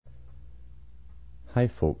Hi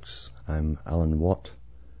folks, I'm Alan Watt,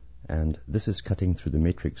 and this is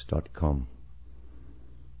cuttingthroughthematrix.com.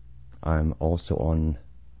 I'm also on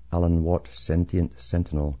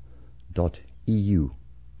alanwattsentientsentinel.eu.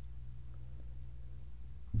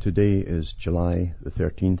 Today is July the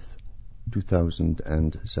 13th,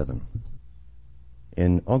 2007.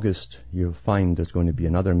 In August, you'll find there's going to be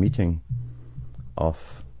another meeting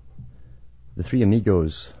of the three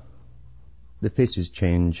amigos. The faces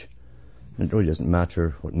change. It really doesn't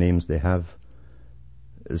matter what names they have,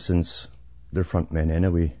 since they're front men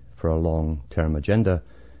anyway for a long-term agenda,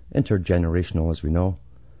 intergenerational as we know.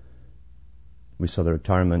 We saw the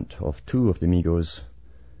retirement of two of the amigos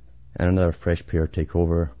and another fresh pair take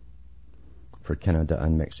over for Canada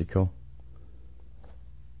and Mexico.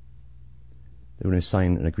 They're going to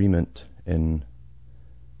sign an agreement in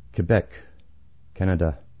Quebec,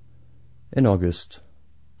 Canada, in August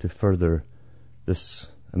to further this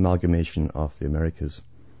amalgamation of the Americas.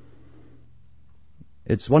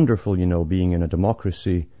 It's wonderful, being in a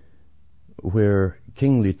democracy where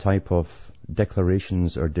kingly type of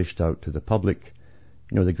declarations are dished out to the public,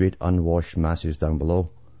 the great unwashed masses down below,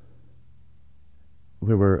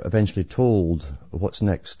 where we're eventually told what's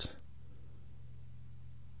next.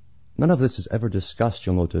 None of this is ever discussed,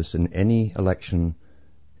 you'll notice, in any election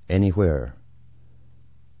anywhere.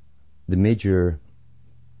 The major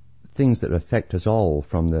things that affect us all,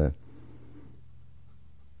 from the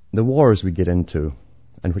wars we get into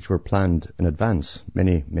and which were planned in advance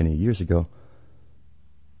many, many years ago,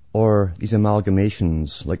 or these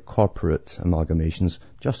amalgamations like corporate amalgamations,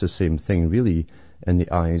 just the same thing really in the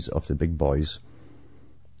eyes of the big boys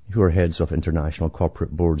who are heads of international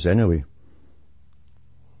corporate boards anyway.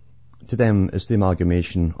 To them, it's the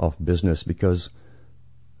amalgamation of business, because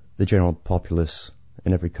the general populace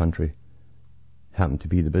in every country happen to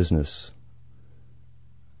be the business.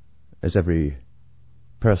 As every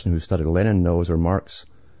person who studied Lenin knows, or Marx,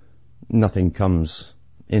 nothing comes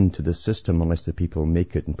into the system unless the people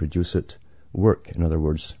make it and produce it. Work, in other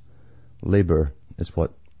words, labor, is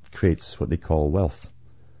what creates what they call wealth.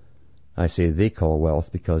 I say they call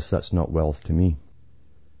wealth because that's not wealth to me.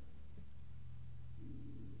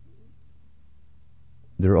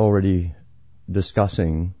 They're already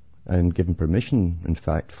discussing and given permission, in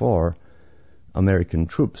fact, for American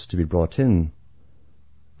troops to be brought in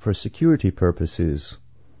for security purposes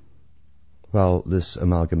while this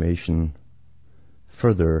amalgamation,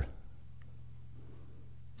 further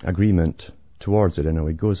agreement towards it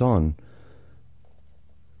anyway, goes on.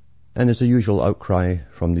 And there's a usual outcry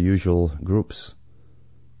from the usual groups,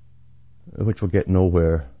 which will get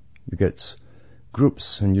nowhere. You get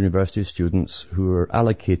groups and university students who are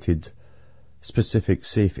allocated specific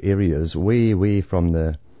safe areas way away from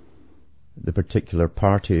the particular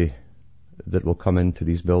party that will come into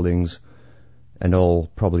these buildings, and all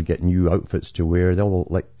probably get new outfits to wear. They'll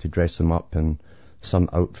like to dress them up in some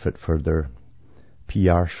outfit for their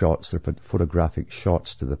PR shots, their photographic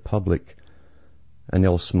shots to the public, and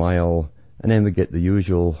they'll smile, and then we get the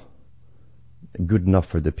usual good enough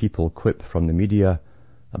for the people quip from the media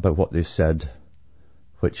about what they said,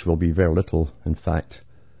 which will be very little, in fact,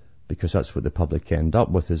 because that's what the public end up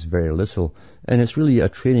with, is very little. And it's really a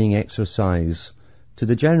training exercise to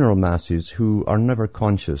the general masses who are never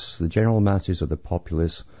conscious. The general masses of the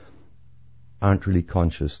populace aren't really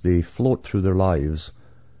conscious. They float through their lives.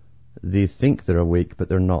 They think they're awake, but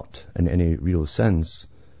they're not in any real sense.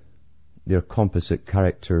 They're composite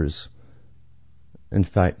characters. In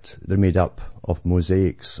fact, they're made up of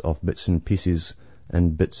mosaics of bits and pieces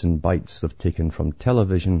and bits and bytes they've taken from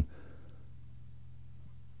television.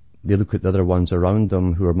 They look at the other ones around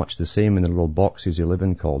them who are much the same in the little boxes they live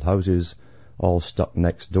in called houses, all stuck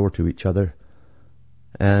next door to each other.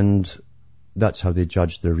 And that's how they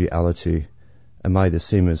judge their reality. Am I the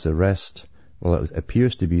same as the rest? Well, it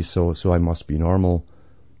appears to be so I must be normal.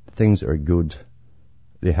 Things are good.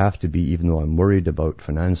 They have to be, even though I'm worried about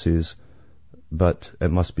finances, but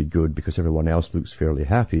it must be good because everyone else looks fairly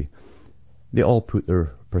happy. They all put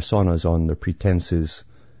their personas on, their pretenses,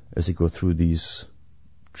 as they go through these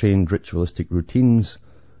trained ritualistic routines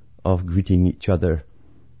of greeting each other.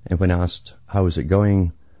 And when asked, how is it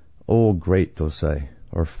going? Oh, great, they'll say,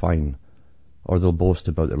 or fine. Or they'll boast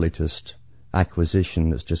about their latest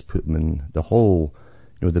acquisition that's just put them in the hole,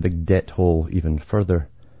 the big debt hole, even further.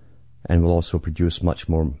 And will also produce much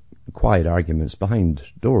more quiet arguments behind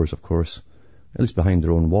doors, of course, at least behind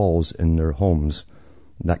their own walls in their homes.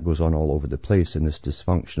 That goes on all over the place in this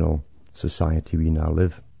dysfunctional society we now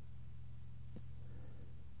live.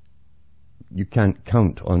 You can't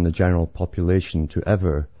count on the general population to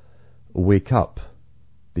ever wake up,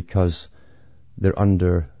 because they're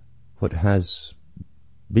under what has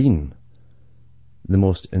been the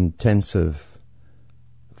most intensive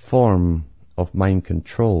form of mind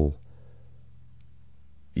control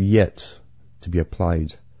yet to be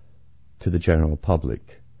applied to the general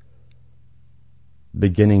public,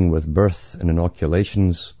 beginning with birth and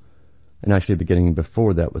inoculations, and actually beginning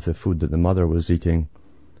before that with the food that the mother was eating,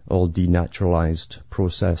 all denaturalized,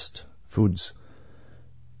 processed foods.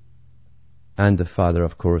 And the father,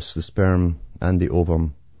 of course, the sperm and the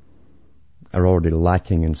ovum are already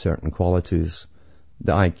lacking in certain qualities.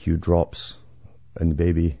 The IQ drops and the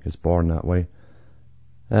baby is born that way.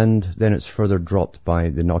 And then it's further dropped by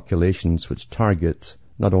the inoculations, which target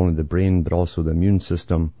not only the brain but also the immune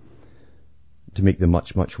system to make them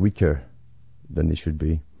much, much weaker than they should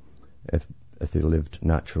be if they lived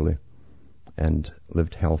naturally and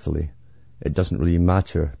lived healthily. It doesn't really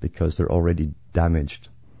matter because they're already damaged.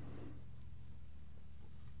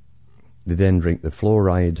 They then drink the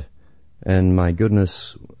fluoride, and my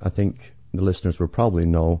goodness, I think the listeners will probably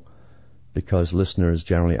know, because listeners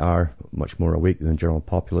generally are much more awake than the general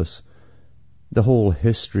populace. The whole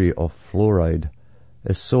history of fluoride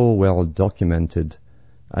is so well documented,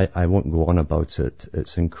 I won't go on about it.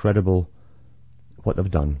 It's incredible what they've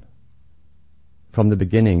done. From the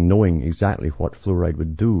beginning, knowing exactly what fluoride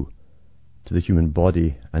would do to the human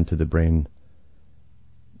body and to the brain.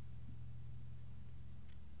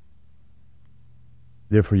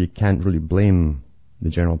 Therefore, you can't really blame the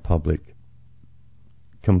general public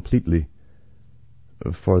completely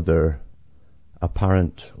for their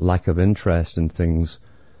apparent lack of interest in things.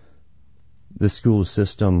 The school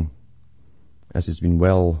system, as has been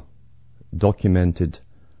well documented,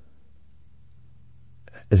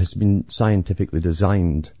 it has been scientifically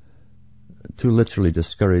designed to literally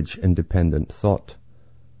discourage independent thought.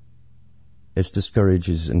 It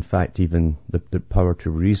discourages, in fact, even the power to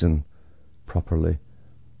reason properly.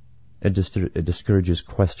 It discourages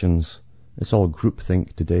questions. It's all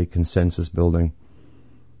groupthink today, consensus building.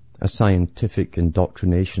 A scientific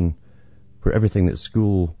indoctrination where everything that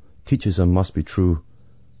school teaches them must be true,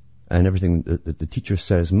 and everything that the teacher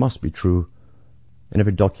says must be true, and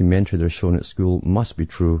every documentary they're shown at school must be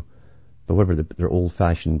true, but whatever their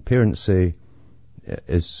old-fashioned parents say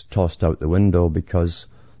is tossed out the window because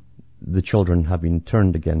the children have been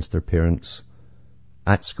turned against their parents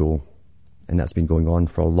at school, and that's been going on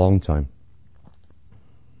for a long time.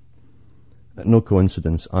 No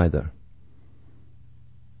coincidence either.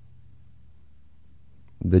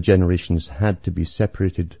 The generations had to be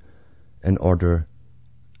separated in order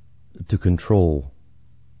to control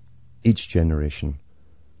each generation.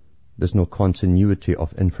 There's no continuity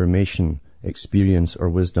of information, experience, or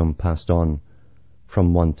wisdom passed on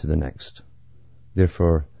from one to the next.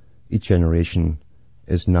 Therefore, each generation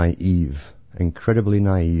is naive, incredibly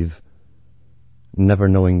naive, never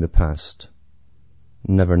knowing the past,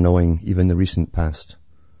 never knowing even the recent past,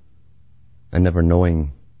 and never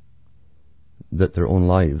knowing that their own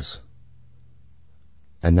lives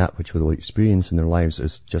and that which they will experience in their lives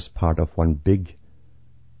is just part of one big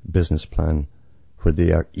business plan where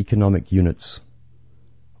they are economic units,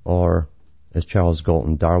 or, as Charles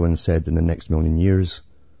Galton Darwin said, in the next million years,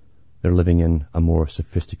 they're living in a more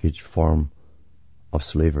sophisticated form of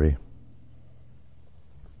slavery.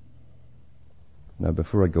 Now,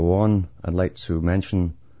 before I go on, I'd like to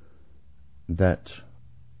mention that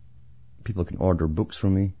people can order books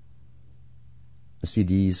from me. The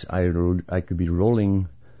CDs, I could be rolling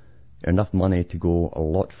enough money to go a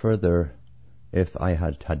lot further if I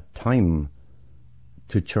had had time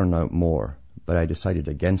to churn out more. But I decided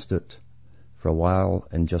against it for a while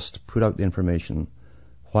and just put out the information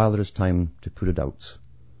while there is time to put it out.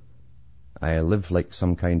 I live like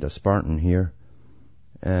some kind of Spartan here,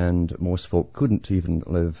 and most folk couldn't even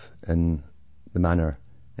live in the manner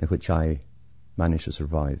in which I managed to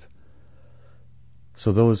survive.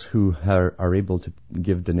 So those who are able to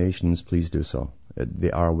give donations, please do so. They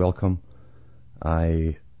are welcome.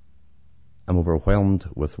 I am overwhelmed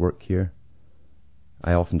with work here.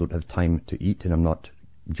 I often don't have time to eat, and I'm not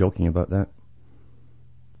joking about that.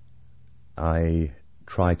 I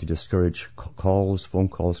try to discourage phone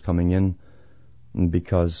calls coming in,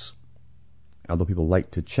 because although people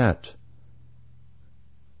like to chat,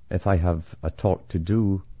 if I have a talk to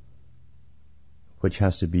do which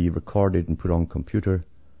has to be recorded and put on computer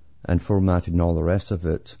and formatted and all the rest of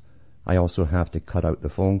it, I also have to cut out the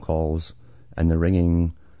phone calls and the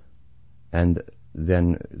ringing and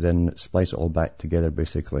then splice it all back together,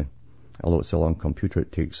 basically. Although it's all on computer,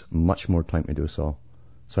 it takes much more time to do so.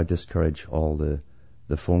 So I discourage all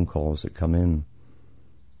the phone calls that come in.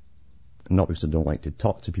 Not because I don't like to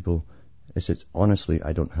talk to people, it's honestly,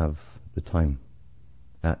 I don't have the time.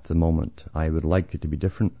 at the moment. I would like it to be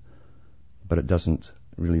different, but it doesn't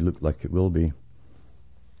really look like it will be.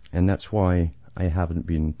 And that's why I haven't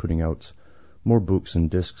been putting out more books and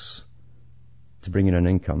discs to bring in an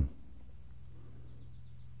income.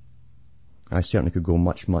 I certainly could go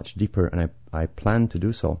much, much deeper, and I plan to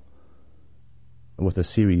do so with a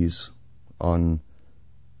series on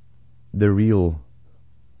the real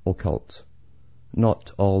occult,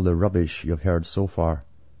 not all the rubbish you've heard so far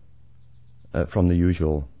from the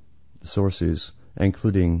usual sources,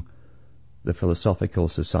 including the Philosophical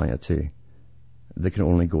Society. They can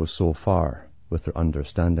only go so far with their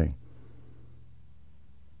understanding.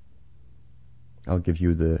 I'll give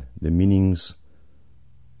you the meanings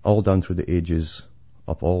all down through the ages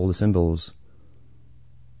of all the symbols,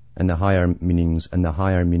 and the higher meanings and the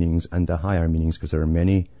higher meanings and the higher meanings, because there are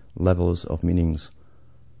many levels of meanings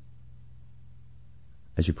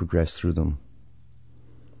as you progress through them.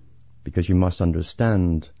 Because you must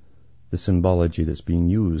understand the symbology that's being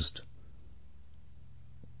used.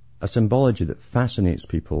 A symbology that fascinates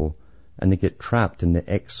people, and they get trapped in the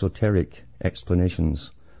exoteric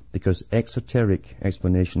explanations, because exoteric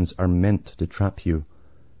explanations are meant to trap you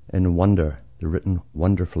in wonder. They're written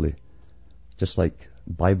wonderfully, just like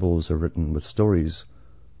Bibles are written with stories,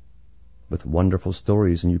 with wonderful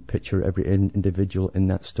stories, and you picture every individual in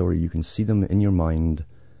that story. You can see them in your mind,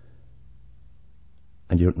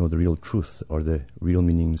 and you don't know the real truth or the real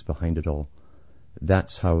meanings behind it all.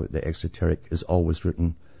 That's how the exoteric is always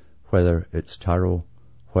written, whether it's tarot,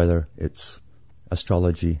 whether it's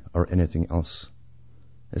astrology or anything else.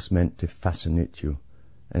 It's meant to fascinate you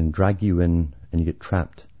and drag you in, and you get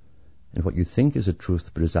trapped in what you think is the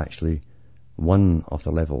truth, but is actually one of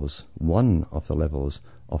the levels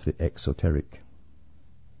of the exoteric.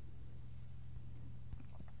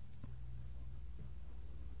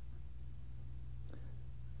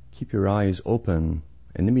 Keep your eyes open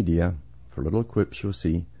in the media for little quips you'll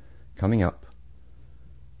see coming up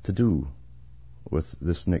to do with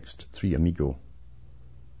this next Three Amigo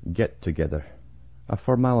get together. A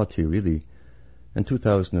formality, really. In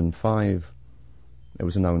 2005, it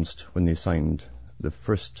was announced when they signed the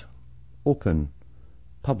first open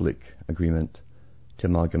public agreement to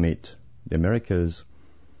amalgamate the Americas.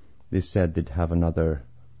 They said they'd have another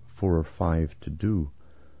 4 or 5 to do.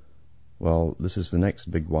 Well, this is the next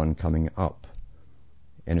big one coming up,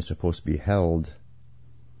 and it's supposed to be held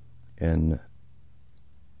in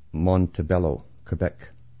Montebello, Quebec,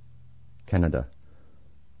 Canada,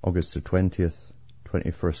 August the 20th,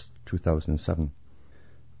 21st, 2007.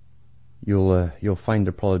 You'll find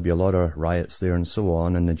there'll probably be a lot of riots there and so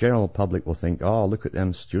on, and the general public will think, oh, look at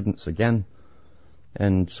them students again,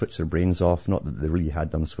 and switch their brains off. Not that they really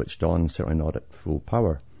had them switched on, certainly not at full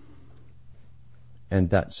power. And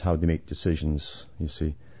that's how they make decisions, you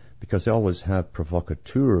see, because they always have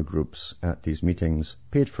provocateur groups at these meetings,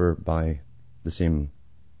 paid for by the same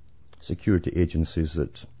security agencies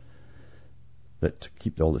that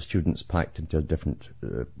keep all the students packed into a different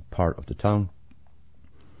part of the town.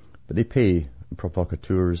 But they pay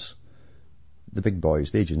provocateurs, the big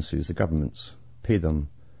boys, the agencies, the governments, pay them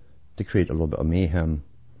to create a little bit of mayhem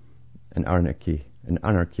and anarchy. And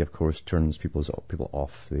anarchy, of course, turns people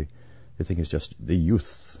off. They think it's just the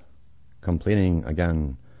youth complaining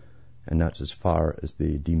again, and that's as far as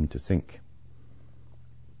they deem to think.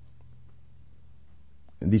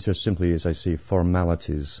 And these are simply, as I say,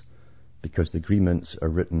 formalities, because the agreements are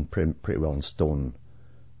written pretty well in stone.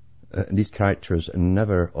 These characters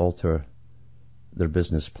never alter their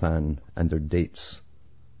business plan and their dates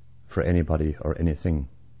for anybody or anything.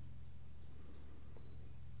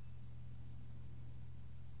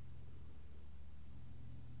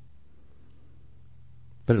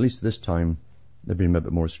 But at least this time, they've been a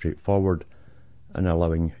bit more straightforward in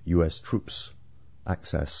allowing US troops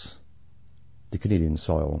access to Canadian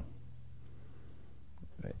soil.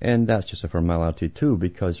 And that's just a formality too,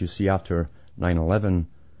 because you see, after 9/11,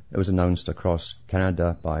 it was announced across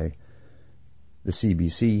Canada by the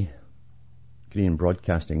CBC, Canadian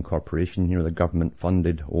Broadcasting Corporation, the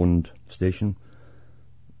government-funded, owned station,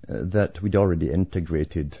 that we'd already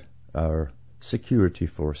integrated our security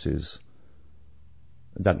forces.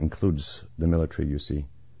 That includes the military, you see.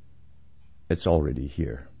 It's already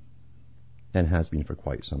here, and has been for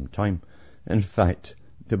quite some time. In fact,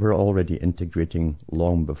 they were already integrating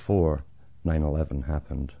long before 9/11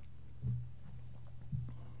 happened.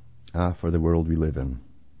 For the world we live in.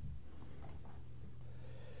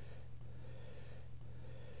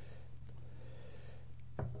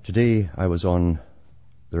 Today I was on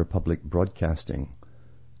the Republic Broadcasting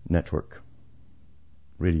Network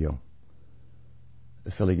radio,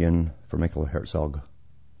 filling in for Michael Herzog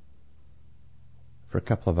for a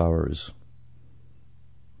couple of hours.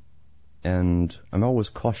 And I'm always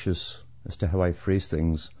cautious as to how I phrase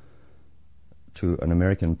things to an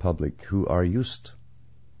American public who are used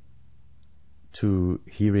to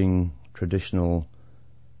hearing traditional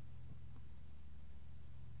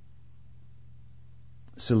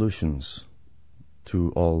solutions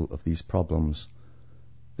to all of these problems.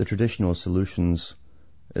 The traditional solutions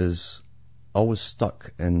is always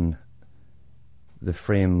stuck in the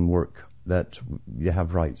framework that you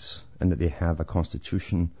have rights and that they have a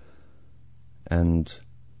constitution and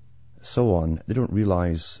so on. They don't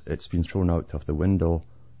realize it's been thrown out of the window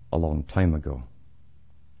a long time ago.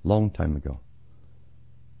 Long time ago.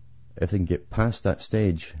 If they can get past that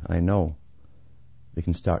stage, I know they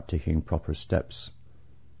can start taking proper steps,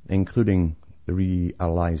 including the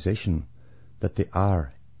realization that they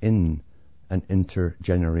are in an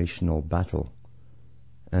intergenerational battle,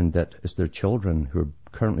 and that it's their children who are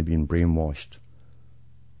currently being brainwashed,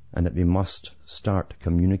 and that they must start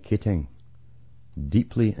communicating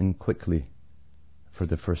deeply and quickly for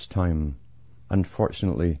the first time.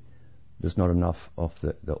 Unfortunately, there's not enough of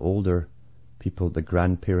the older people, the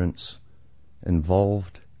grandparents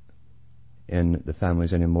involved in the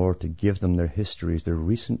families anymore to give them their histories, their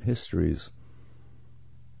recent histories,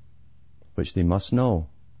 which they must know.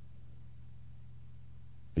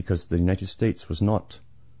 Because the United States was not,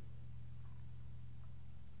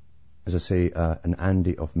 as I say, an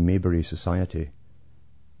Andy of Maybury society.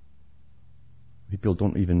 People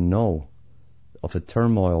don't even know of the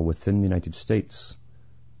turmoil within the United States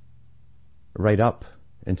right up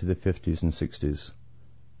into the 50s and 60s,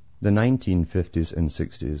 the 1950s and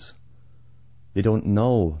 60s. They don't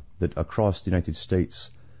know that across the United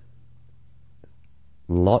States,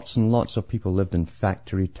 lots and lots of people lived in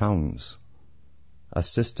factory towns, a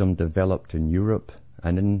system developed in Europe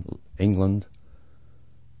and in England,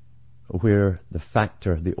 where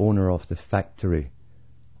the owner of the factory,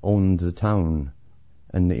 owned the town,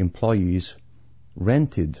 and the employees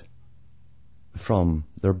rented from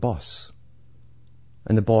their boss.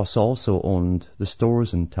 And the boss also owned the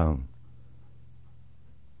stores in town,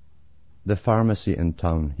 the pharmacy in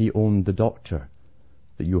town. He owned the doctor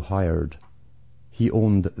that you hired. He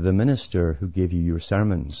owned the minister who gave you your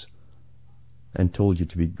sermons and told you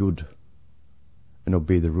to be good and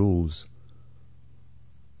obey the rules.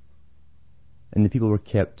 And the people were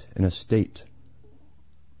kept in a state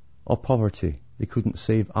of poverty. They couldn't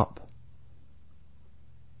save up.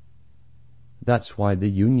 That's why the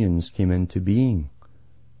unions came into being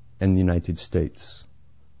in the United States.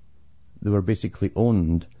 They were basically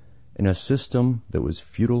owned in a system that was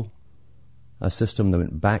feudal, a system that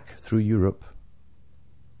went back through Europe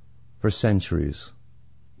for centuries.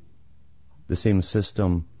 The same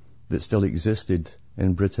system that still existed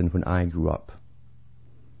in Britain when I grew up,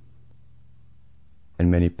 in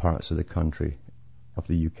many parts of the country, of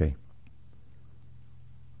the UK.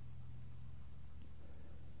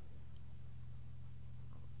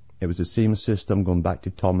 It was the same system going back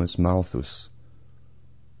to Thomas Malthus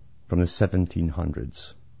from the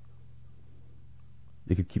 1700s.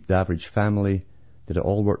 They could keep the average family, that it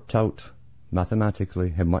all worked out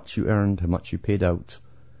mathematically, how much you earned, how much you paid out,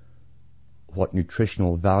 what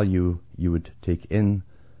nutritional value you would take in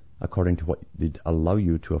according to what they'd allow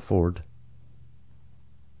you to afford.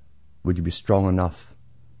 Would you be strong enough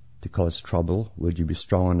to cause trouble? Would you be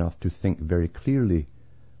strong enough to think very clearly?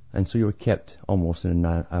 And so you were kept almost in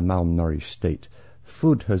a malnourished state.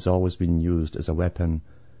 Food has always been used as a weapon,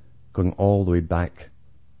 going all the way back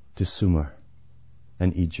to Sumer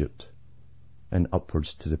and Egypt and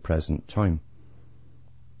upwards to the present time.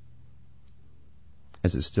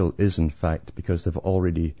 As it still is, in fact, because they've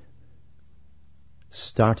already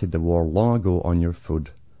started the war long ago on your food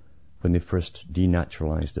when they first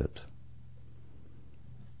denaturalized it.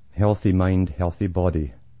 Healthy mind, healthy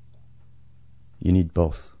body. You need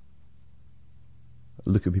both.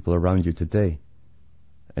 Look at people around you today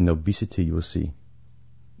and the obesity you will see.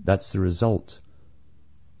 That's the result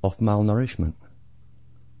of malnourishment.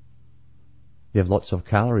 They have lots of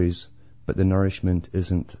calories, but the nourishment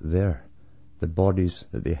isn't there. The bodies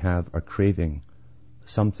that they have are craving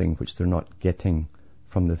something which they're not getting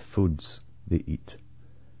from the foods they eat.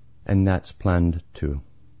 And that's planned too.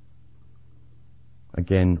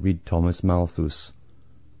 Again, read Thomas Malthus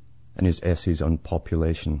and his essays on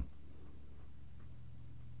population.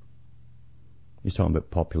 He's talking about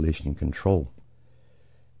population control.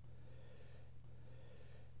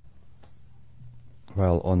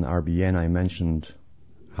 Well, on RBN I mentioned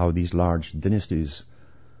how these large dynasties,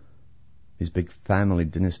 these big family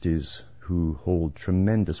dynasties who hold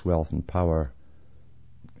tremendous wealth and power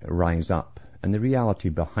rise up. And the reality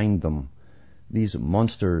behind them, These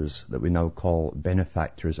monsters that we now call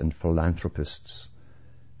benefactors and philanthropists,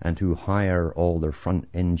 and who hire all their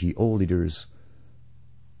front NGO leaders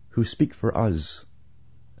who speak for us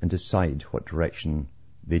and decide what direction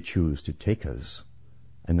they choose to take us.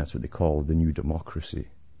 And that's what they call the new democracy.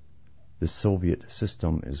 The Soviet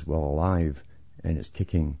system is well alive, and it's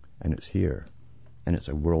kicking, and it's here, and it's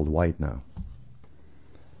worldwide now.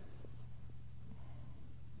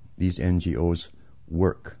 These NGOs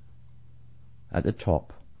work at the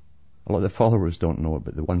top. A lot of the followers don't know it,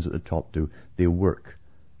 but the ones at the top do. They work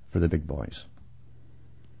for the big boys.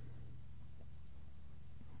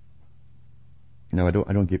 Now, I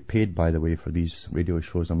don't get paid, by the way, for these radio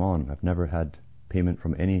shows I'm on. I've never had payment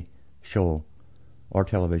from any show or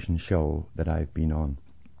television show that I've been on.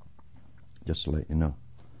 Just to let you know.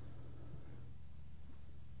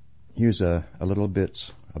 Here's a little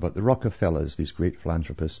bit about the Rockefellers, these great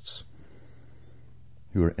philanthropists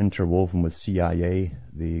who are interwoven with CIA.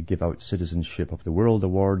 They give out Citizenship of the World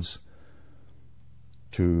awards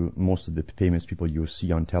to most of the famous people you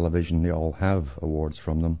see on television. They all have awards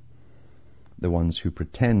from them. The ones who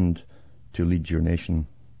pretend to lead your nation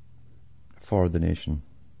for the nation.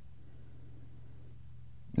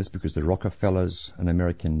 It's because the Rockefellers, an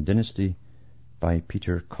American dynasty by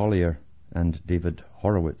Peter Collier and David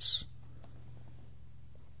Horowitz,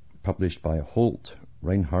 published by Holt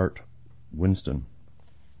Reinhardt Winston.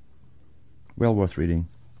 Well worth reading.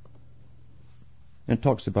 It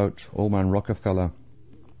talks about old man Rockefeller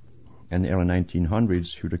in the early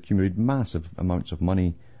 1900s who'd accumulated massive amounts of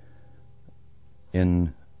money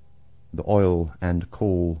in the oil and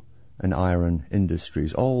coal and iron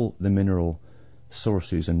industries, all the mineral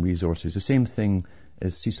sources and resources. The same thing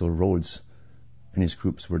as Cecil Rhodes and his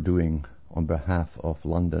groups were doing on behalf of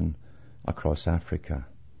London across Africa.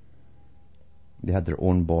 They had their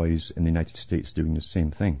own boys in the United States doing the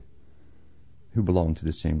same thing, who belonged to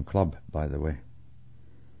the same club, by the way.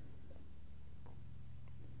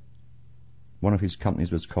 One of his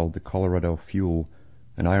companies was called the Colorado Fuel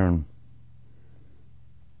and Iron.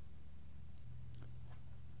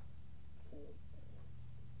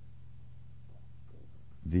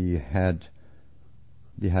 They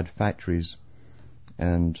had factories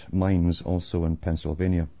and mines also in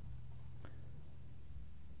Pennsylvania.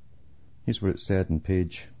 Here's what it said on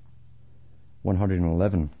page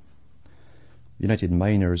 111. The United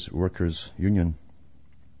Miners Workers Union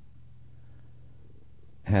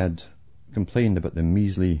had complained about the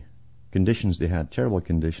measly conditions they had, terrible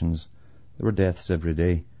conditions. There were deaths every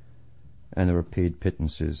day, and they were paid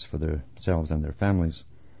pittances for themselves and their families.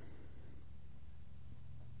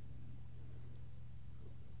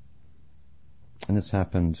 And this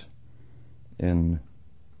happened in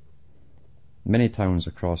many towns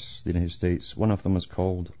across the United States. One of them was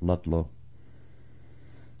called Ludlow.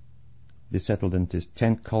 They settled into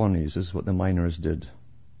tent colonies. This is what the miners did.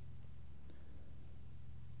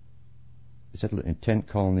 They settled in tent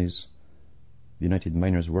colonies the United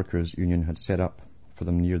Miners Workers Union had set up for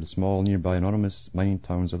them near the small nearby anonymous mining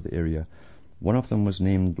towns of the area. One of them was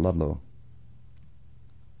named Ludlow.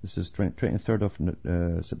 This is 23rd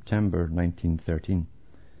of September 1913.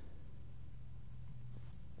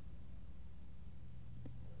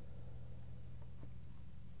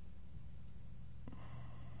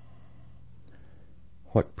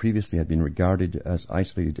 What previously had been regarded as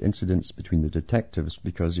isolated incidents between the detectives,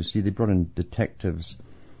 because you see they brought in detectives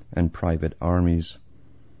and private armies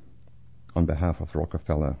on behalf of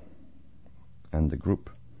Rockefeller and the group.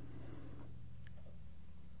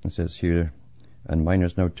 It says here, and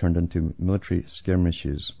miners now turned into military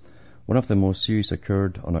skirmishes. One of the most serious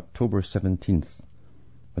occurred on October 17th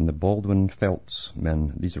when the Baldwin Felts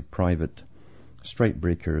men, these are private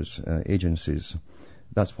strikebreakers, agencies.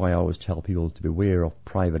 That's why I always tell people to beware of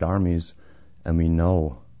private armies, and we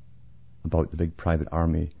know about the big private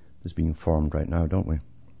army that's being formed right now, don't we?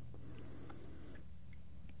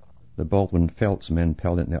 The Baldwin Felts men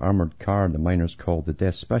piled in the armoured car the miners called the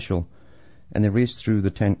Death Special, and they raced through the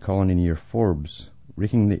tent colony near Forbes,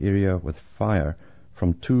 raking the area with fire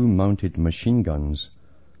from 2 mounted machine guns,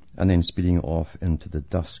 and then speeding off into the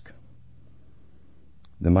dusk.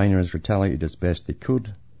 The miners retaliated as best they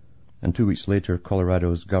could, and 2 weeks later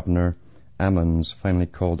Colorado's Governor Ammons finally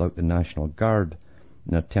called out the National Guard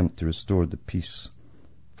in an attempt to restore the peace.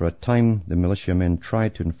 For a time, the militiamen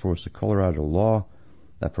tried to enforce the Colorado law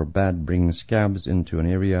that forbade bringing scabs into an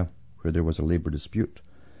area where there was a labor dispute.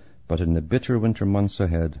 But in the bitter winter months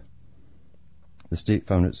ahead, the state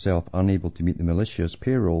found itself unable to meet the militia's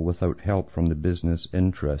payroll without help from the business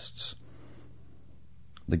interests.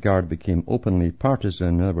 The Guard became openly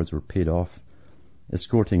partisan, in other words, were paid off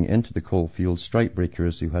escorting into the coalfield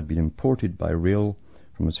strikebreakers who had been imported by rail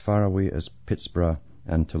from as far away as Pittsburgh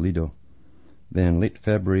and Toledo. Then in late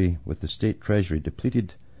February, with the state treasury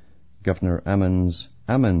depleted, Governor Ammons,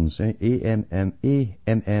 A-M-M-A-M-M-O-N-S,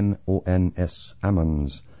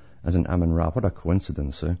 Ammons, as in Ammon-Ra. What a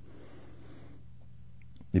coincidence, eh?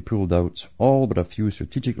 They pulled out all but a few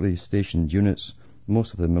strategically stationed units.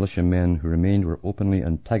 Most of the militiamen who remained were openly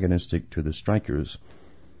antagonistic to the strikers.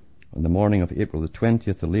 On the morning of April the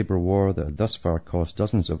 20th, the labour war that had thus far cost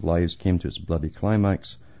dozens of lives came to its bloody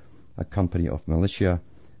climax. A company of militia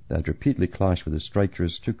that had repeatedly clashed with the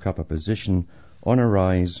strikers took up a position on a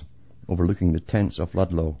rise overlooking the tents of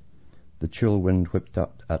Ludlow. The chill wind whipped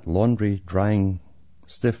up at laundry, drying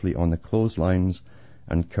stiffly on the clotheslines,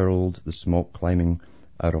 and curled the smoke climbing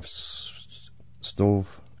out of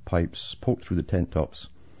stove pipes poked through the tent tops.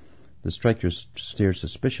 The strikers stared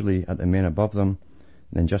suspiciously at the men above them.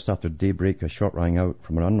 Then just after daybreak, a shot rang out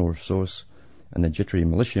from an unknown source, and the jittery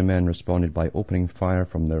militiamen responded by opening fire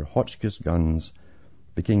from their Hotchkiss guns,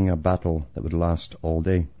 beginning a battle that would last all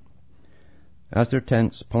day. As their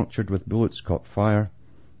tents, punctured with bullets, caught fire,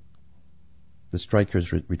 the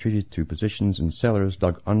strikers retreated to positions in cellars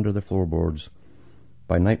dug under the floorboards.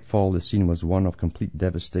 By nightfall, the scene was one of complete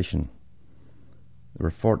devastation. There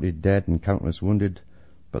were 40 dead and countless wounded,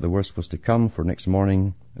 but the worst was to come, for next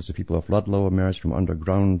morning, as the people of Ludlow emerged from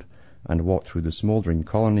underground and walked through the smouldering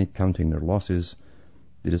colony counting their losses,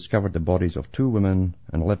 they discovered the bodies of 2 women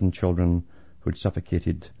and 11 children who had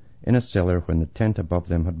suffocated in a cellar when the tent above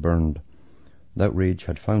them had burned. The outrage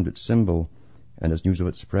had found its symbol, and as news of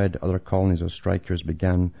it spread, other colonies of strikers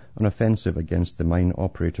began an offensive against the mine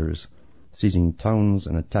operators, seizing towns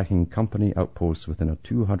and attacking company outposts within a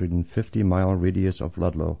 250-mile radius of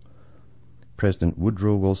Ludlow. President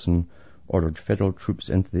Woodrow Wilson ordered federal troops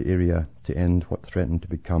into the area to end what threatened to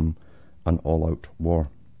become an all-out war.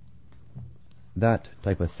 That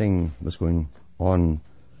type of thing was going on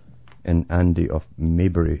in Andy of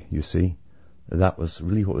Maybury, you see. That was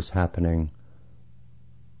really what was happening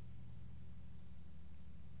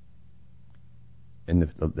in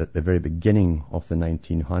the very beginning of the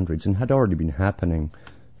 1900s, and had already been happening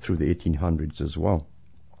through the 1800s as well.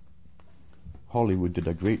 Hollywood did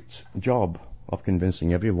a great job of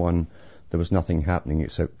convincing everyone there was nothing happening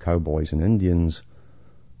except cowboys and Indians.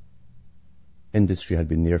 Industry had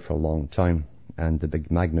been there for a long time, and the big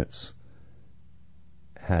magnates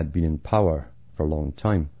had been in power for a long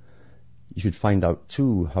time. You should find out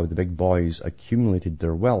too how the big boys accumulated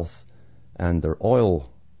their wealth and their oil,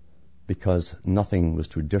 because nothing was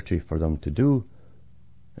too dirty for them to do,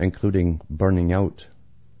 including burning out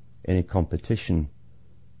any competition,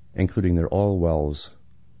 including their oil wells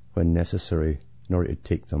when necessary in order to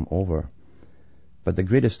take them over. But the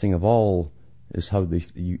greatest thing of all is how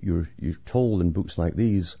you're told in books like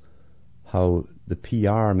these how the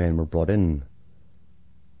PR men were brought in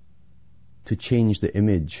to change the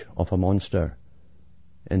image of a monster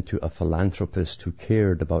into a philanthropist who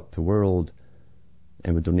cared about the world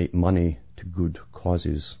and would donate money to good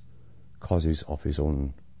causes of his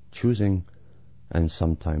own choosing and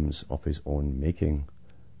sometimes of his own making,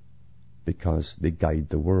 because they guide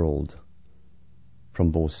the world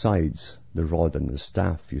from both sides. The rod and the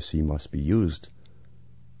staff, you see, must be used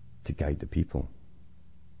to guide the people.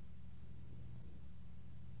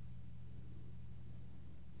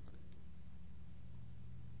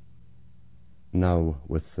 Now,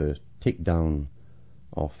 with the takedown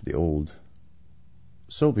of the old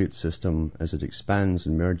Soviet system as it expands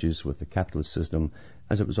and merges with the capitalist system,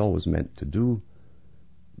 as it was always meant to do,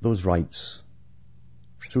 those rights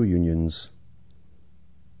through unions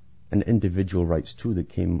and individual rights too that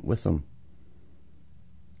came with them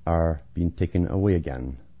are being taken away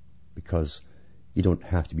again, because you don't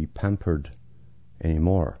have to be pampered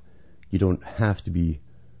anymore. You don't have to be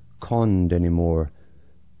conned anymore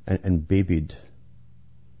and babied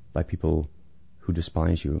by people who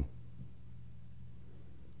despise you.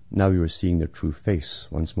 Now you are seeing their true face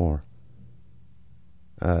once more.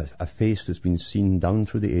 A face that's been seen down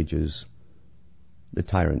through the ages, the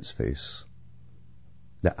tyrant's face,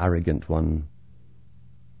 the arrogant one,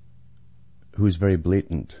 who is very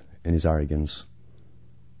blatant in his arrogance.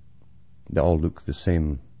 They all look the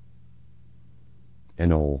same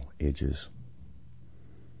in all ages.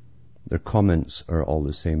 Their comments are all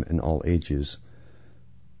the same in all ages.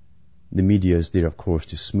 The media is there, of course,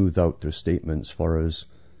 to smooth out their statements for us,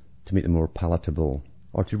 to make them more palatable,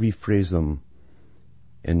 or to rephrase them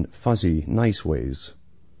in fuzzy, nice ways,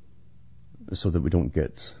 so that we don't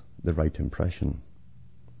get the right impression.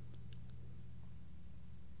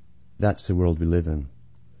 That's the world we live in.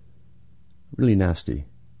 Really nasty,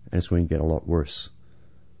 and it's going to get a lot worse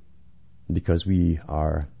because we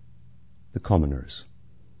are the commoners.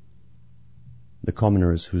 The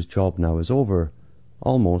commoners whose job now is over,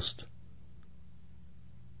 almost,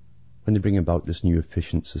 when they bring about this new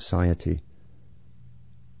efficient society.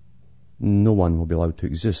 No one will be allowed to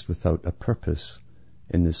exist without a purpose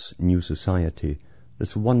in this new society,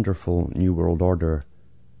 this wonderful new world order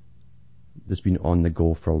that's been on the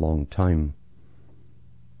go for a long time.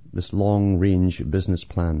 This long-range business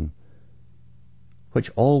plan,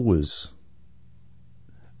 which always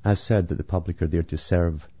has said that the public are there to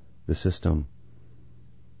serve the system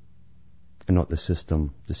and not the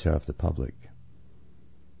system to serve the public.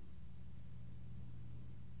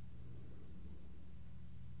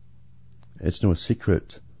 It's no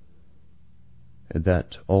secret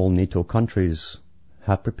that all NATO countries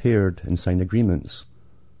have prepared and signed agreements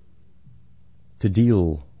to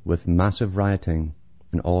deal with massive rioting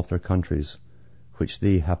in all of their countries, which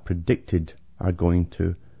they have predicted are going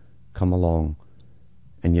to come along.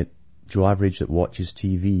 And yet Joe Average that watches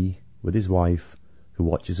TV with his wife, who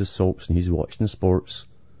watches the soaps and he's watching the sports,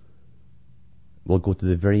 will go to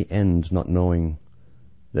the very end not knowing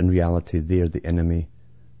that in reality they're the enemy.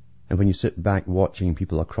 And when you sit back watching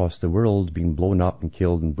people across the world being blown up and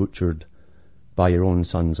killed and butchered by your own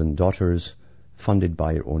sons and daughters, funded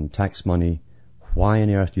by your own tax money, why on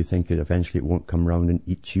earth do you think that eventually it won't come round and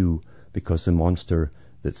eat you, because the monster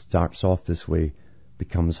that starts off this way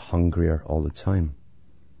becomes hungrier all the time?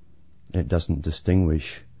 And it doesn't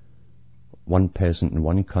distinguish one peasant in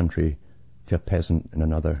one country to a peasant in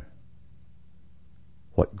another.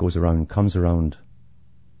 What goes around comes around.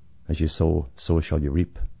 As you sow, so shall you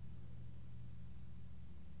reap.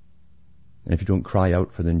 And if you don't cry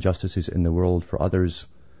out for the injustices in the world for others,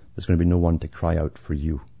 there's going to be no one to cry out for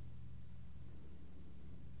you.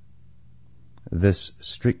 This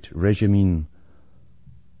strict regime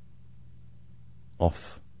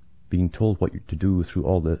of being told what to do through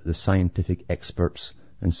all the scientific experts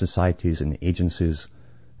and societies and agencies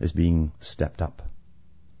is being stepped up.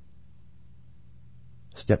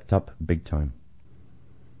 Stepped up big time.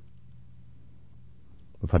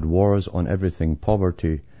 We've had wars on everything: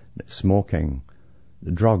 poverty, smoking,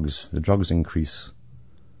 the drugs increase.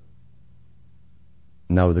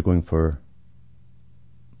 Now they're going for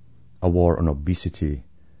a war on obesity.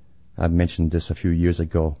 I mentioned this a few years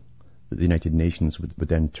ago, that the United Nations would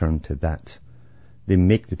then turn to that. They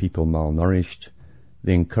make the people malnourished.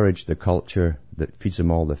 They encourage the culture that feeds them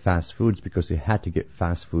all the fast foods, because they had to get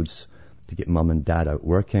fast foods to get mum and dad out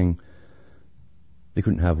working. They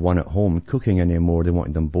couldn't have one at home cooking anymore. They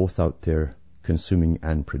wanted them both out there consuming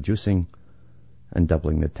and producing, and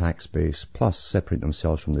doubling the tax base, plus separating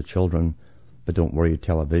themselves from the children. But don't worry,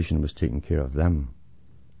 television was taking care of them.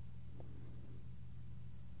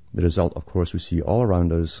 The result, of course, we see all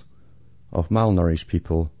around us of malnourished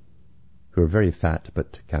people who are very fat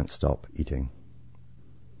but can't stop eating.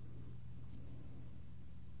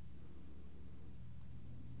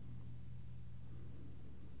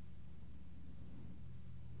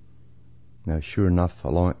 Now, sure enough,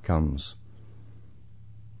 along it comes.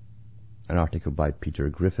 An article by Peter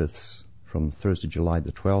Griffiths from Thursday, July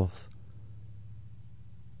the 12th.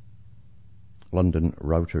 London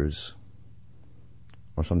Routers.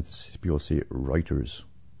 Or some people say Reuters.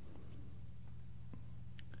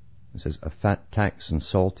 It says, a fat tax on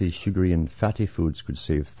salty, sugary and fatty foods could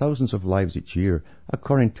save thousands of lives each year,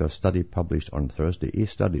 according to a study published on Thursday. A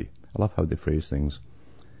study. I love how they phrase things.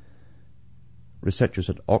 Researchers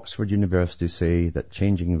at Oxford University say that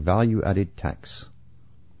changing value-added tax.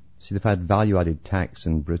 See, they've had value-added tax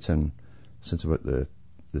in Britain since about the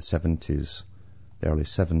 70s, the early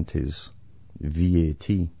 70s. VAT,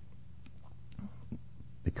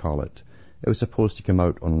 they call it. It was supposed to come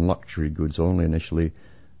out on luxury goods only initially,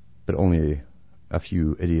 but only a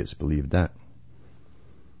few idiots believed that.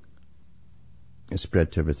 It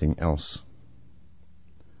spread to everything else.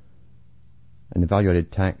 And the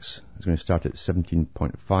value-added tax is going to start at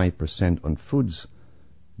 17.5% on foods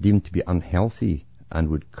deemed to be unhealthy and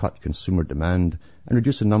would cut consumer demand and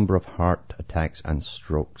reduce the number of heart attacks and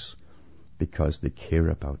strokes, because they care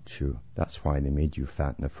about you. That's why they made you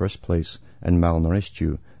fat in the first place and malnourished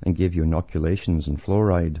you and gave you inoculations and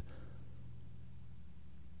fluoride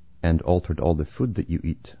and altered all the food that you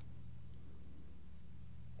eat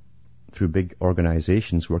through big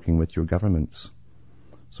organizations working with your governments.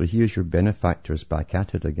 So here's your benefactors back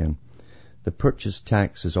at it again. The purchase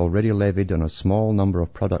tax is already levied on a small number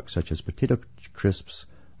of products such as potato crisps,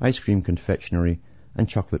 ice cream, confectionery, and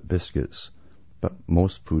chocolate biscuits. But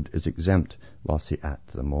most food is exempt, well, see, at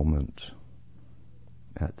the moment.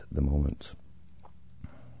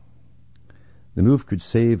 The move could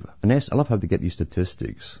save, I love how they get these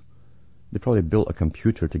statistics. They probably built a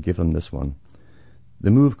computer to give them this one.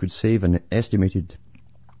 The move could save an estimated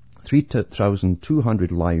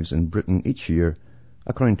 3,200 lives in Britain each year,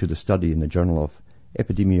 according to the study in the Journal of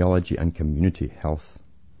Epidemiology and Community Health.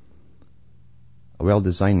 A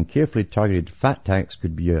well-designed, carefully targeted fat tax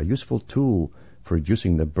could be a useful tool for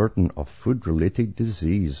reducing the burden of food-related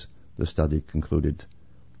disease, the study concluded.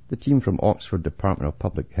 The team from Oxford Department of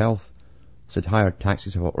Public Health said higher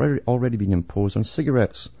taxes have already been imposed on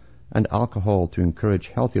cigarettes and alcohol to encourage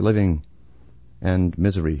healthy living and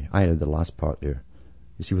misery. I added the last part there.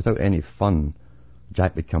 You see, without any fun,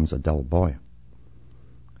 Jack becomes a dull boy.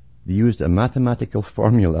 They used a mathematical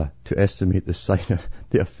formula to estimate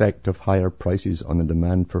the effect of higher prices on the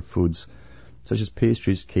demand for foods such as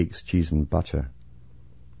pastries, cakes, cheese and butter.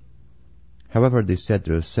 However, they said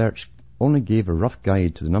the research only gave a rough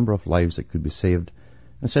guide to the number of lives that could be saved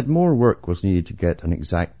and said more work was needed to get an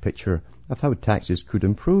exact picture of how taxes could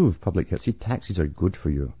improve public health. See, taxes are good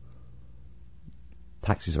for you.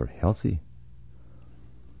 Taxes are healthy.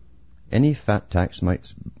 Any fat tax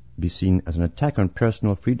might be seen as an attack on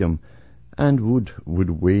personal freedom and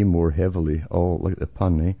would weigh more heavily, oh, look at the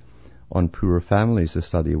pun, eh, on poor families, the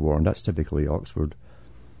study warned. That's typically Oxford.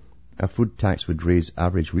 A food tax would raise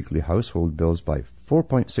average weekly household bills by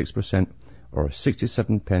 4.6% or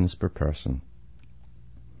 67 pence per person.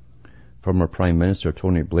 Former Prime Minister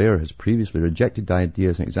Tony Blair has previously rejected the idea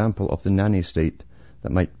as an example of the nanny state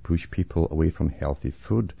that might push people away from healthy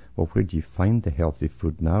food. Well, where do you find the healthy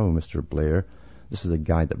food now, Mr. Blair? This is the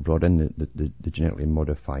guy that brought in the genetically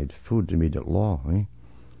modified food and made it law, eh?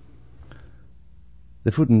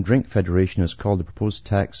 The Food and Drink Federation has called the proposed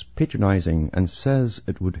tax patronizing and says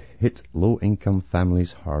it would hit low-income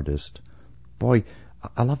families hardest. Boy,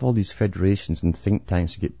 I love all these federations and think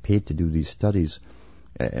tanks who get paid to do these studies.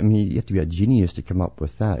 I mean, you have to be a genius to come up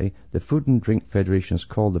with that, eh? The Food and Drink Federation has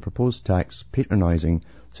called the proposed tax patronizing,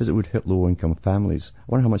 says it would hit low-income families. I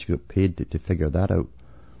wonder how much you got paid to figure that out.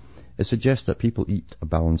 It suggests that people eat a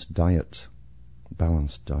balanced diet.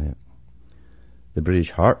 Balanced diet. The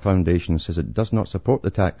British Heart Foundation says it does not support the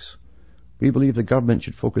tax. We believe the government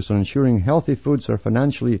should focus on ensuring healthy foods are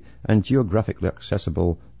financially and geographically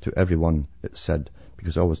accessible to everyone, it said,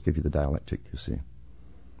 because I always give you the dialectic, you see.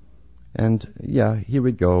 And yeah, here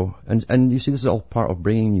we go. And you see, this is all part of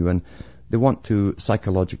bringing you in. They want to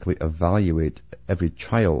psychologically evaluate every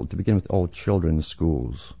child, to begin with all children's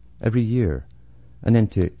schools, every year. And then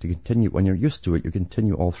to continue, when you're used to it, you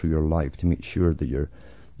continue all through your life to make sure that you're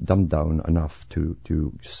dumbed down enough to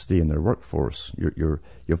stay in their workforce.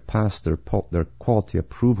 You've passed their quality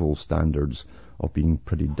approval standards of being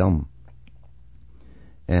pretty dumb.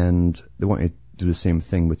 And they want to do the same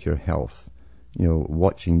thing with your health. You know,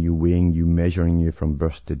 watching you, weighing you, measuring you from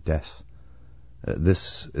birth to death.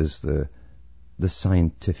 This is the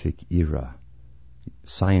scientific era.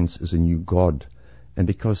 Science is a new God. And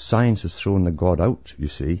because science has thrown the God out, you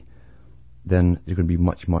see, then they're going to be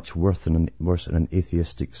much, much worse in an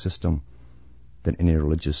atheistic system than any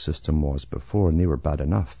religious system was before, and they were bad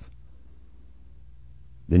enough.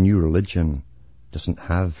 The new religion doesn't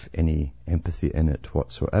have any empathy in it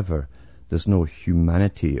whatsoever. There's no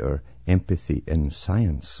humanity or empathy in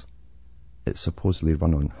science. It's supposedly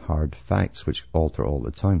run on hard facts which alter all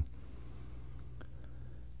the time.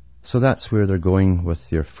 So that's where they're going with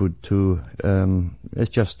their food too.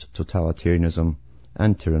 It's just totalitarianism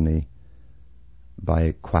and tyranny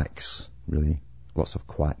by quacks, really. Lots of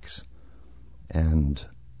quacks. And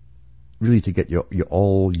really to get you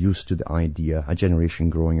all used to the idea, a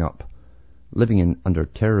generation growing up, living under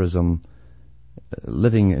terrorism,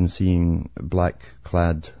 living and seeing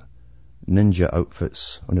black-clad ninja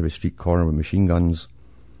outfits on every street corner with machine guns,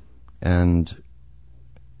 and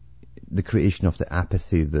the creation of the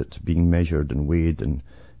apathy that being measured and weighed and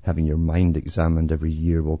having your mind examined every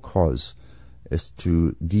year will cause is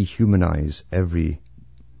to dehumanize every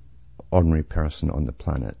ordinary person on the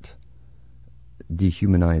planet.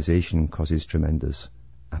 Dehumanization causes tremendous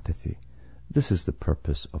apathy. This is the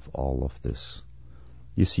purpose of all of this.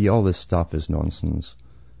 You see, all this stuff is nonsense.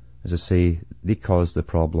 As I say, they cause the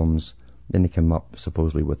problems, then they come up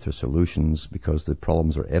supposedly with their solutions because the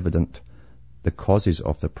problems are evident. The causes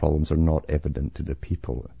of the problems are not evident to the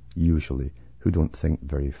people, usually, who don't think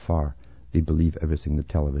very far. They believe everything the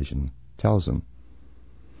television tells them.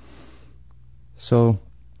 So,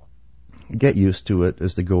 get used to it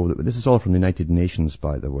as they go. This is all from the United Nations,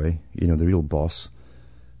 by the way. You know, the real boss.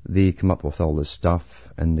 They come up with all this stuff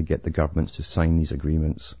and they get the governments to sign these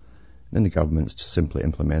agreements. Then the governments to simply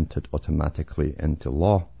implement it automatically into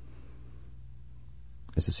law.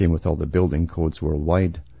 It's the same with all the building codes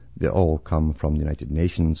worldwide. They all come from the United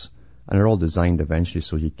Nations, And they're all designed eventually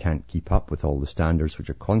so you can't keep up with all the standards which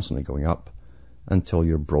are constantly going up until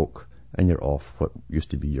you're broke and you're off what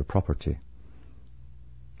used to be your property.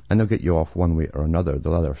 And they'll get you off one way or another.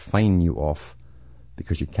 They'll either fine you off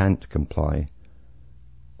because you can't comply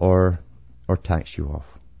or tax you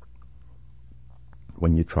off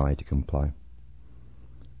when you try to comply.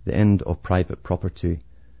 The end of private property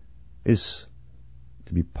is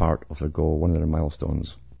to be part of their goal, one of their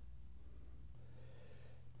milestones.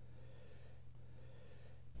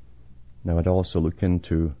 Now, I'd also look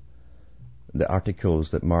into the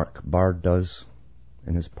articles that Mark Bard does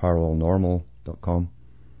in his parallelnormal.com.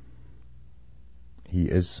 He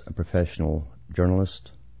is a professional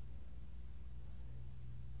journalist.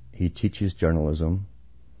 He teaches journalism,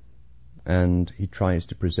 and he tries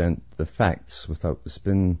to present the facts without the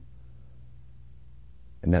spin.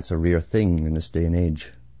 And that's a rare thing in this day and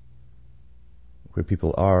age, where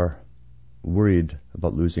people are worried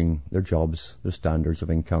about losing their jobs, their standards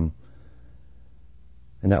of income.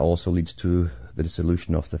 And that also leads to the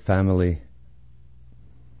dissolution of the family,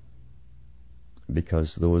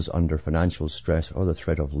 because those under financial stress or the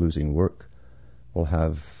threat of losing work will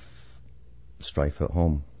have strife at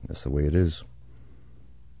home. That's the way it is.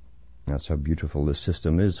 That's how beautiful this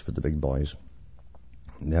system is for the big boys.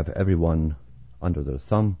 They have everyone under their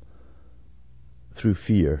thumb through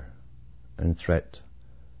fear and threat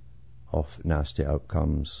of nasty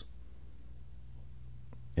outcomes.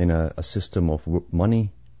 In a system of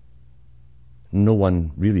money, no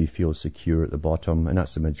one really feels secure at the bottom, and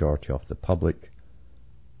that's the majority of the public.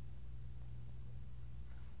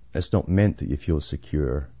 It's not meant that you feel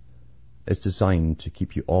secure. It's designed to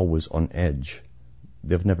keep you always on edge.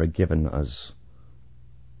 They've never given us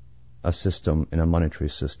a system in a monetary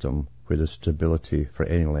system where there's stability for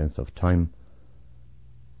any length of time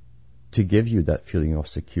to give you that feeling of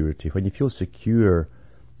security. When you feel secure,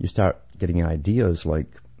 you start getting ideas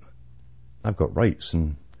like, I've got rights.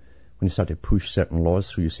 And when you start to push certain laws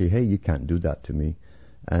through, you say, hey, you can't do that to me.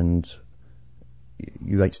 And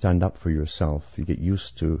you like stand up for yourself. You get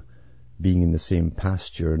used to being in the same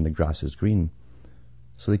pasture and the grass is green.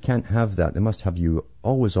 So they can't have that. They must have you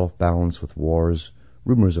always off balance with wars,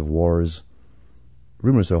 rumors of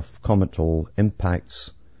cometal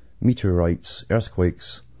impacts, meteorites,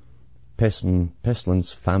 earthquakes,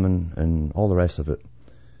 pestilence, famine, and all the rest of it,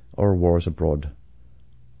 or wars abroad.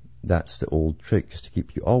 That's the old trick, is to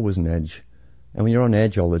keep you always on edge. And when you're on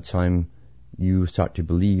edge all the time, you start to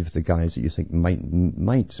believe the guys that you think might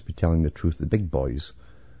be telling the truth, the big boys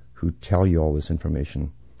who tell you all this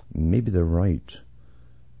information. Maybe they're right.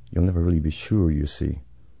 You'll never really be sure, you see.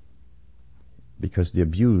 Because the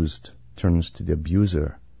abused turns to the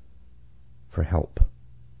abuser for help.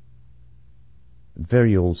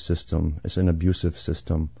 Very old system. It's an abusive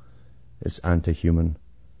system. It's anti-human.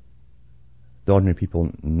 The ordinary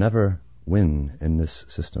people never win in this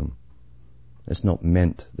system. It's not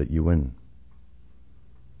meant that you win.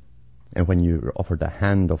 And when you're offered a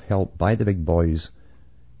hand of help by the big boys,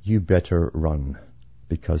 you better run.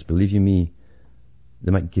 Because believe you me,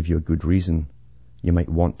 they might give you a good reason. You might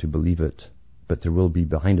want to believe it. But there will be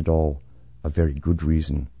behind it all a very good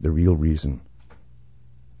reason, the real reason.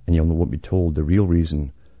 And you won't be told the real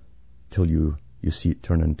reason till you see it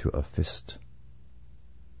turn into a fist.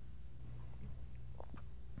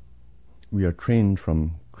 We are trained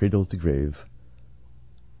from cradle to grave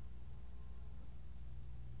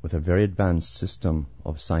with a very advanced system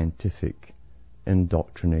of scientific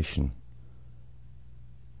indoctrination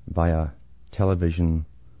via television,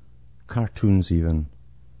 cartoons even,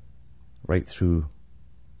 right through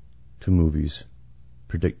to movies,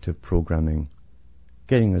 predictive programming,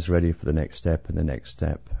 getting us ready for the next step and the next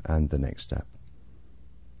step and the next step.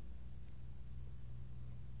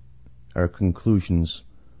 Our conclusions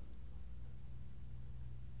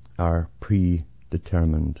are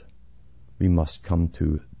predetermined. We must come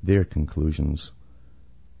to their conclusions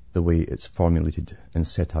the way it's formulated and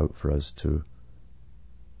set out for us to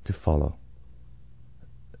follow.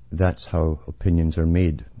 That's how opinions are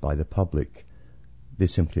made by the public. They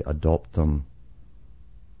simply adopt them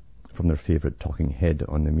from their favorite talking head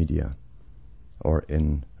on the media or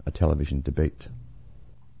in a television debate.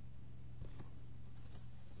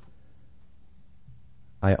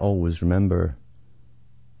 I always remember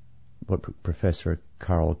what Professor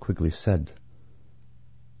Carroll Quigley said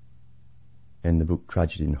in the book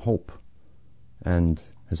Tragedy and Hope, and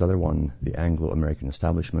his other one, The Anglo-American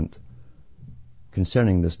Establishment,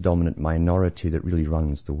 concerning this dominant minority that really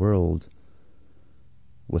runs the world,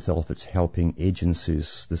 with all of its helping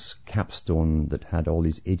agencies, this capstone that had all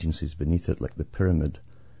these agencies beneath it like the pyramid,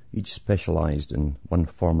 each specialized in one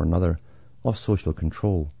form or another of social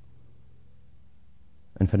control.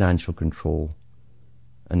 and financial control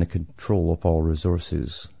and the control of all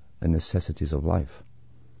resources and necessities of life.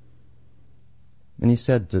 And he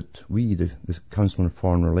said that we, the Council on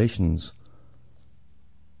Foreign Relations,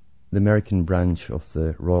 the American branch of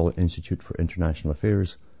the Royal Institute for International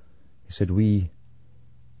Affairs, he said we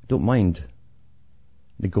don't mind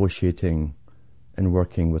negotiating and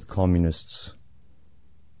working with communists,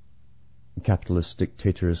 capitalist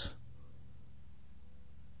dictators,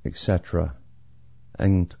 etc.,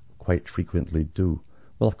 and quite frequently do.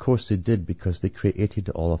 Well, of course they did, because they created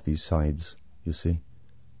all of these sides, you see.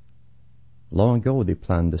 Long ago they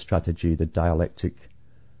planned the strategy, the dialectic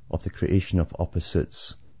of the creation of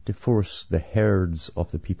opposites to force the herds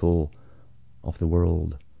of the people of the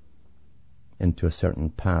world into a certain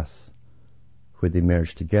path where they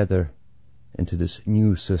merge together into this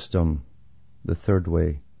new system, the third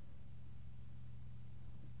way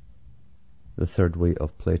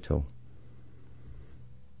of Plato.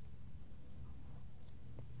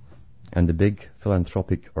 And the big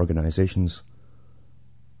philanthropic organizations,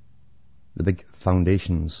 the big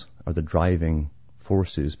foundations, are the driving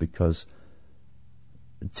forces, because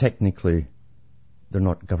technically they're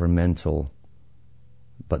not governmental,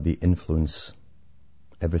 but they influence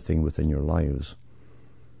everything within your lives.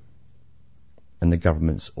 And the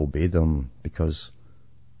governments obey them, because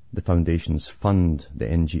the foundations fund the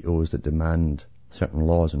NGOs that demand certain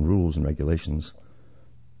laws and rules and regulations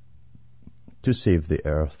to save the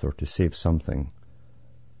earth or to save something.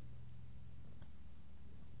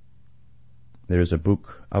 There is a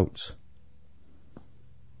book out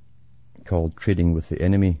called Trading with the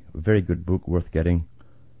Enemy, a very good book, worth getting,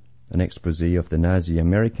 an expose of the Nazi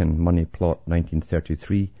American money plot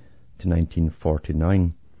 1933 to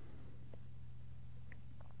 1949.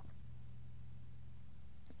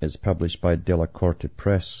 It's published by De La Corte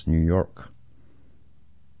Press, New York.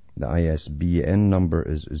 The ISBN number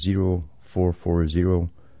is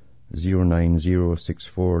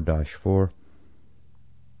 0440-09064-4.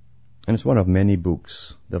 And it's one of many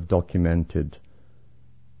books that have documented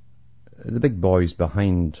the big boys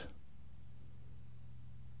behind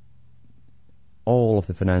all of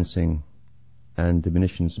the financing and the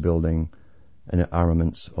munitions building and the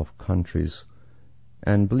armaments of countries.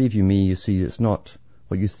 And believe you me, you see, it's not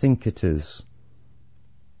what you think it is.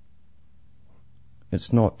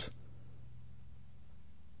 It's not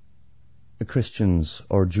the Christians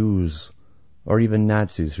or Jews or even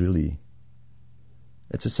Nazis, really.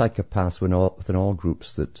 It's a psychopaths within all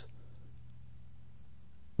groups that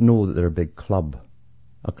know that they're a big club,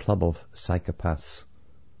 a club of psychopaths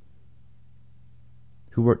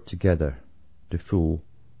who work together to fool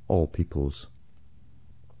all peoples.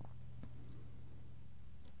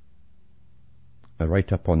 A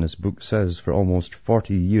write-up on this book says, for almost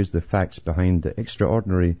 40 years the facts behind the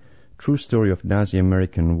extraordinary true story of Nazi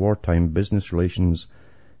American wartime business relations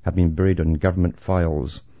have been buried in government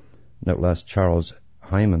files. And at last Charles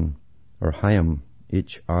Hyman, or Hyam,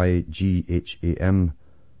 Higham,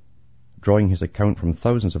 drawing his account from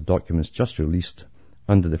thousands of documents just released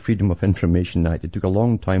under the Freedom of Information Act. It took a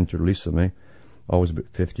long time to release them, always about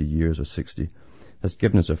 50 years or 60, has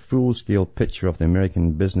given us a full-scale picture of the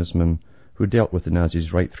American businessmen who dealt with the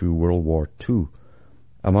Nazis right through World War II.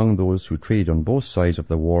 Among those who traded on both sides of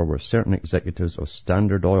the war were certain executives of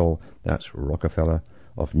Standard Oil, that's Rockefeller,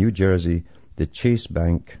 of New Jersey, the Chase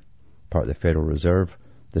Bank, part of the Federal Reserve,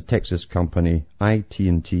 the Texas company,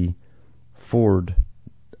 IT&T, Ford,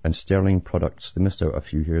 and Sterling Products. They missed out a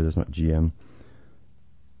few here, there's not GM.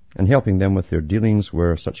 And helping them with their dealings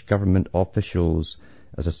were such government officials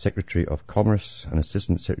as a Secretary of Commerce, an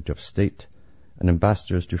Assistant Secretary of State, and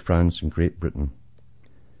ambassadors to France and Great Britain.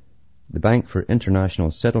 The Bank for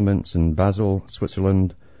International Settlements in Basel,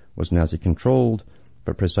 Switzerland, was Nazi-controlled,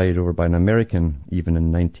 but presided over by an American, even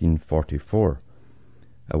in 1944.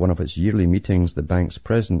 At one of its yearly meetings, the bank's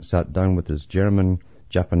president sat down with his German,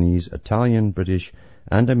 Japanese, Italian, British,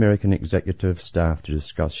 and American executive staff to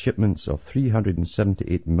discuss shipments of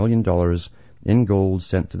 $378 million in gold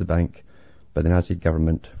sent to the bank by the Nazi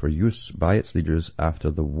government for use by its leaders after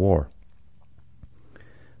the war.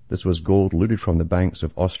 This was gold looted from the banks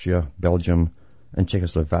of Austria, Belgium, and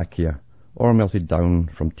Czechoslovakia, or melted down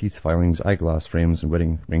from teeth filings, eyeglass frames, and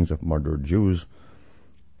wedding rings of murdered Jews.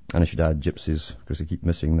 And I should add gypsies, because I keep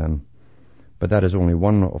missing them. But that is only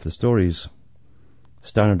one of the stories.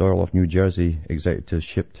 Standard Oil of New Jersey executives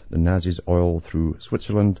shipped the Nazis oil through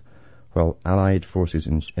Switzerland, while Allied forces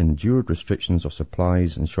endured restrictions of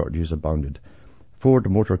supplies and shortages abounded.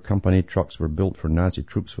 Ford Motor Company trucks were built for Nazi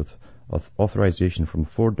troops with authorization from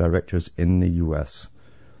Ford directors in the U.S.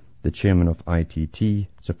 The chairman of ITT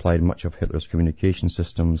supplied much of Hitler's communication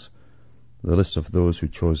systems. The list of those who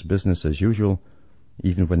chose business as usual,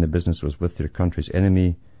 even when the business was with their country's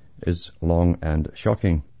enemy, is long and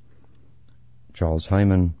shocking. Charles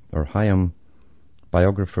Hyam,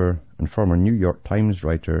 biographer and former New York Times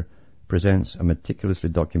writer, presents a meticulously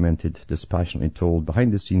documented, dispassionately told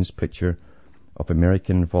behind-the-scenes picture of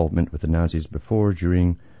American involvement with the Nazis before,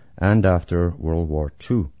 during, and after World War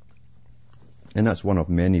II. And that's one of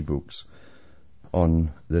many books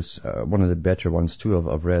on this. One of the better ones, too,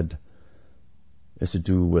 I've read, is to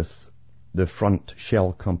do with the front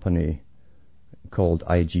shell company called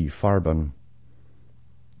I.G. Farben.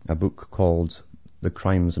 A book called The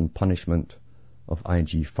Crimes and Punishment of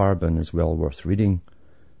I.G. Farben is well worth reading,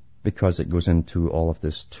 because it goes into all of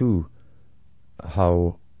this too,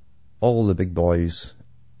 how all the big boys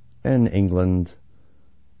in England,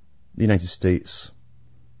 the United States,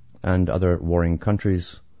 and other warring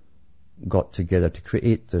countries got together to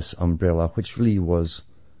create this umbrella, which really was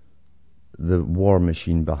the war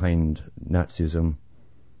machine behind Nazism.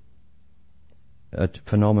 A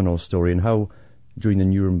phenomenal story, and how during the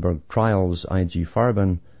Nuremberg trials, I.G.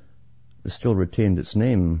 Farben still retained its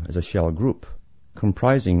name as a shell group,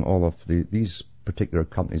 comprising all of these particular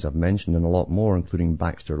companies I've mentioned and a lot more, including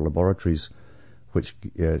Baxter Laboratories, which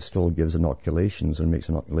still gives inoculations and makes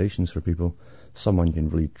inoculations for people, someone you can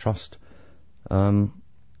really trust.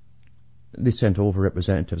 They sent over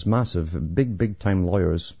representatives, massive, big-time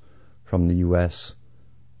lawyers from the US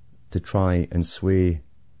to try and sway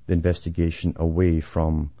the investigation away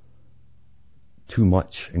from too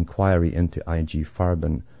much inquiry into I.G.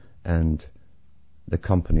 Farben and the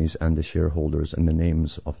companies and the shareholders and the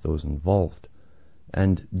names of those involved.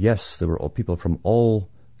 And yes, there were people from all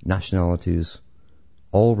nationalities,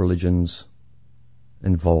 all religions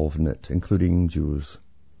involved in it, including Jews.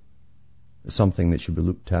 Something that should be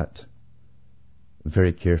looked at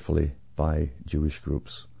very carefully by Jewish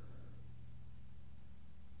groups.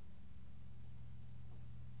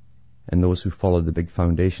 And those who follow the big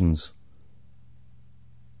foundations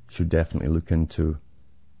should definitely look into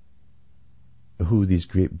who these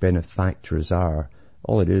great benefactors are.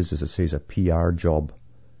 All it is I say, is a PR job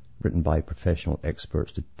written by professional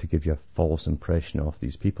experts to give you a false impression of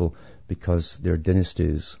these people, because they're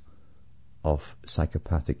dynasties of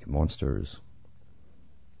psychopathic monsters.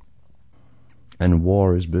 And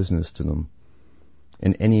war is business to them.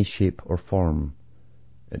 In any shape or form,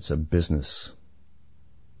 it's a business.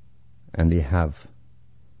 And they have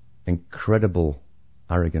incredible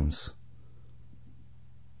arrogance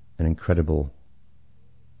and incredible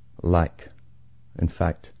lack. In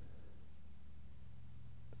fact,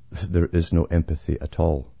 there is no empathy at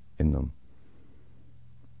all in them.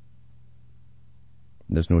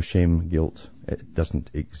 There's no shame, guilt. It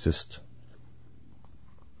doesn't exist.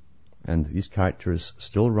 And these characters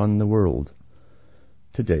still run the world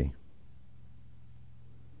today.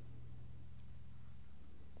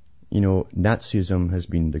 You know, Nazism has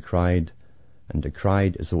been decried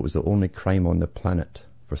as though it was the only crime on the planet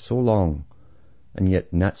for so long. And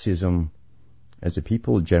yet Nazism, as the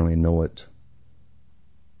people generally know it,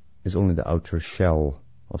 is only the outer shell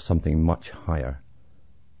of something much higher.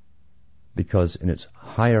 Because in its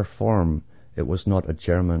higher form, it was not a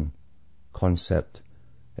German concept.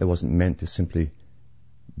 It wasn't meant to simply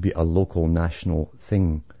be a local national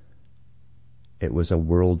thing. It was a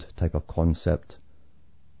world type of concept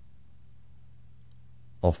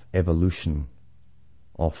of evolution,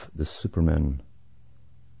 of the Superman.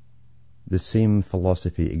 The same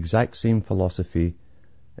philosophy, exact same philosophy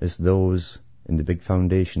as those in the big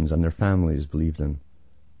foundations and their families believed in.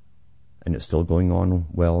 And it's still going on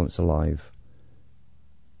well, it's alive.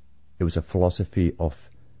 It was a philosophy of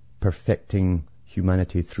perfecting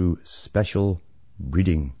humanity through special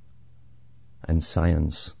breeding and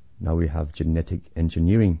science. Now we have genetic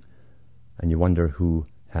engineering, and you wonder who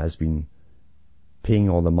has been paying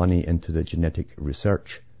all the money into the genetic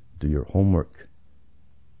research. Do your homework.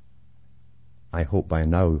 I hope by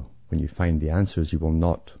now, when you find the answers, you will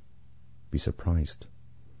not be surprised.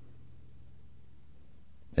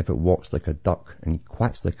 If it walks like a duck and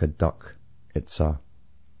quacks like a duck, it's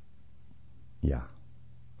yeah.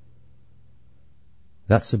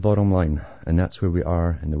 That's the bottom line, and that's where we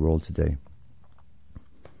are in the world today.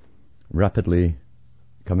 Rapidly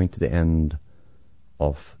coming to the end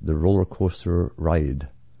of the roller coaster ride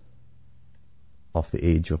of the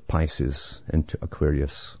age of Pisces into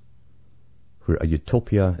Aquarius, where a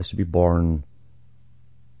utopia is to be born,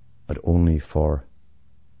 but only for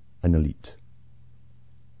an elite.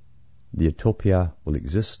 The utopia will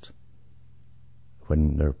exist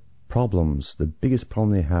when their problems, the biggest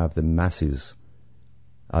problem they have, the masses,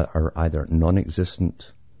 are either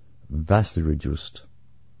non-existent, vastly reduced,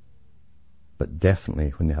 but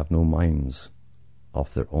definitely when they have no minds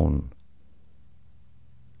of their own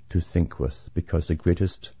to think with, because the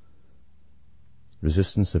greatest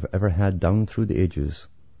resistance they've ever had down through the ages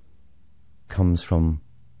comes from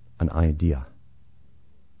an idea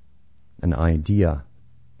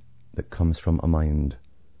that comes from a mind.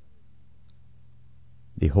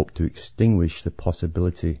 They hope to extinguish the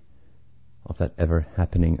possibility of that ever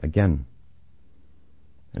happening again.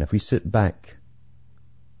 And if we sit back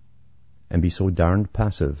and be so darned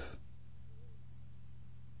passive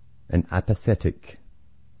and apathetic,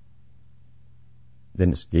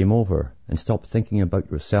 then it's game over, and stop thinking about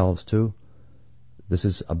yourselves too. This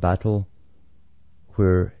is a battle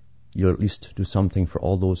where you'll at least do something for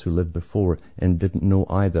all those who lived before and didn't know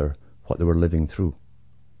either what they were living through.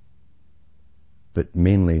 But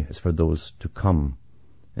mainly it's for those to come.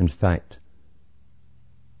 In fact,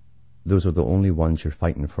 those are the only ones you're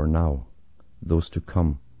fighting for now. Those to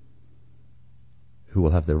come, who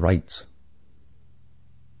will have the right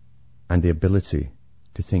and the ability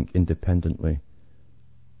to think independently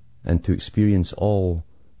and to experience all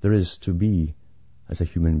there is to be as a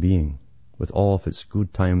human being, with all of its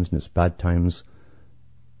good times and its bad times,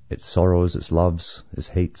 its sorrows, its loves, its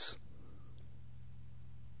hates,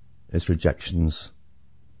 its rejections,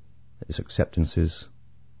 its acceptances,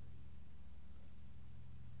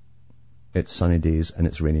 its sunny days and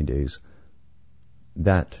its rainy days.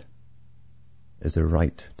 That is the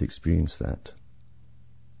right to experience that.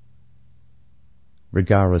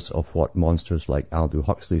 Regardless of what monsters like Aldous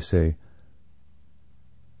Huxley say,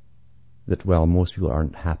 that, well, most people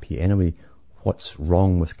aren't happy anyway. What's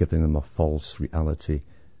wrong with giving them a false reality?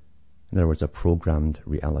 In other words, a programmed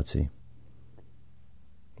reality.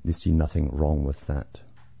 They see nothing wrong with that.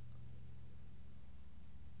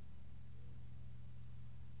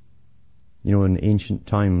 You know, in ancient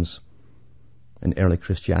times, in early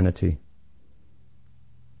Christianity,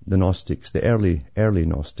 the Gnostics, the early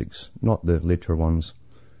Gnostics, not the later ones,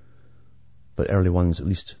 but early ones, at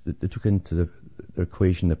least, they took into their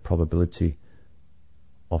equation the probability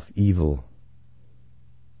of evil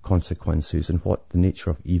consequences and what the nature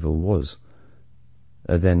of evil was.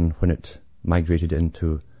 Then when it migrated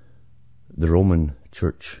into the Roman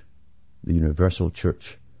Church, the universal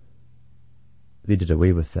church, they did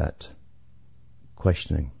away with that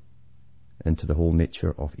questioning into the whole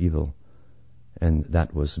nature of evil. And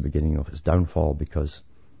that was the beginning of its downfall, because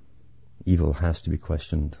evil has to be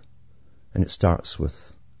questioned. And it starts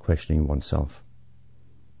with questioning oneself.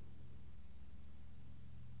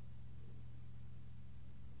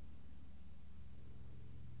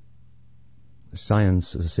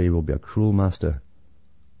 Science, as I say, will be a cruel master.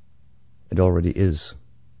 It already is.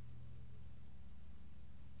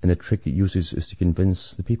 And the trick it uses is to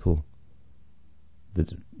convince the people that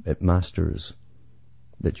it masters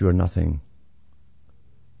that you are nothing,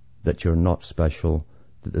 that you're not special,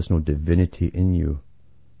 that there's no divinity in you,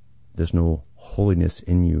 there's no holiness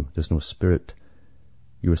in you, there's no spirit.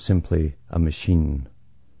 You're simply a machine.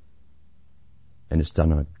 And it's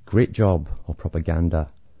done a great job of propaganda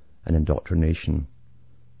and indoctrination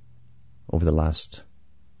over the last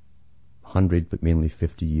 100, but mainly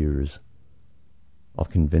 50 years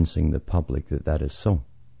of convincing the public that that is so.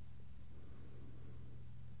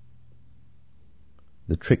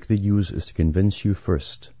 The trick they use is to convince you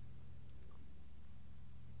first.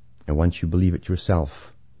 And once you believe it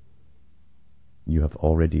yourself, you have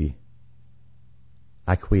already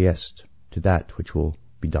acquiesced to that which will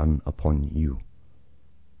be done upon you.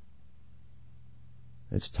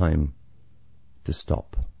 It's time to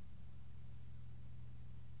stop.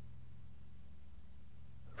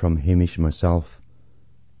 From Hamish and myself,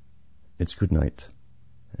 it's good night,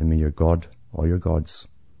 and may your God or your gods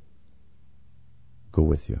go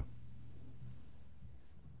with you.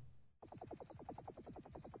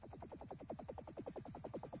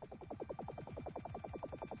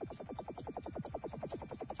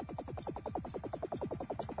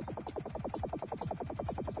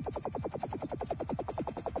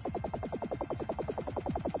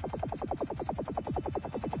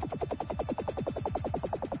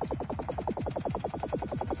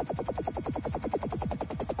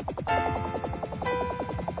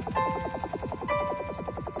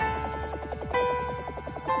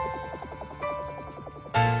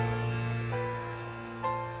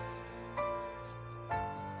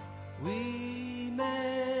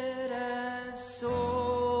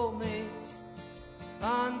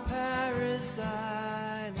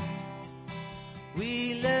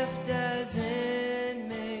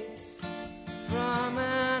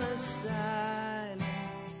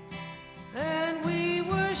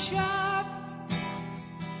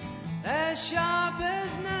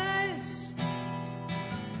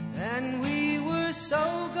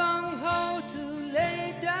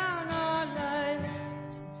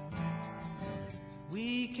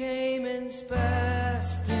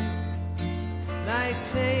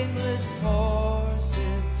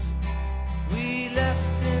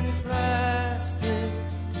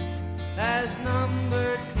 as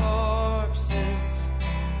numbered corpses,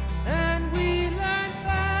 and we learned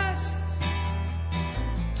fast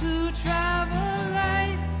to travel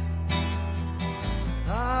light.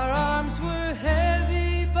 Our arms were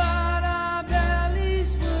heavy, but our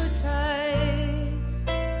bellies were tight.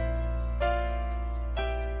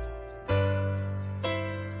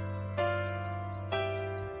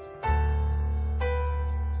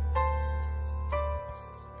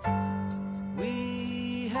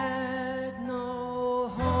 We had no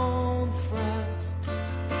home front,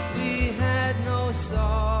 we had no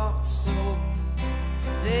soft soap.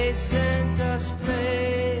 They sent us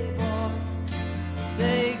Playboy,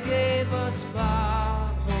 they gave us bar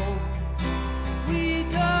hope. We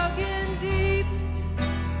dug in deep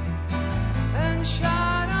and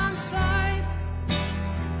shot on sight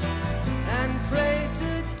and prayed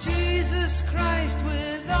to Jesus Christ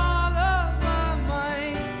with all of our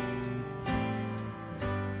might.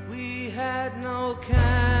 We had no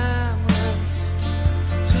cameras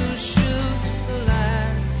to shoot the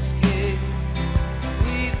landscape.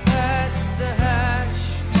 We passed the hash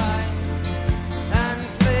pipe and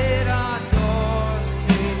played our doors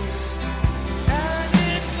tapes. And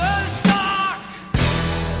it was dark,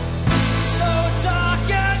 so dark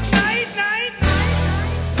at night.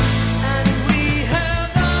 And we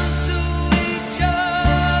held on to each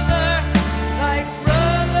other like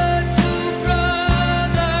brother to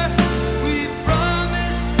brother. We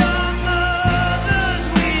promised our mothers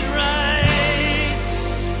we'd write,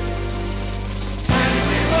 and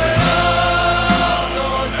we would all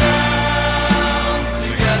go down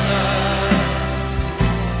together.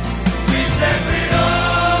 We said we'd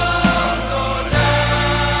all go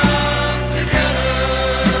down together.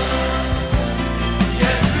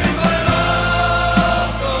 Yes, we would all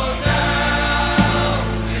go down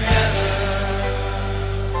together.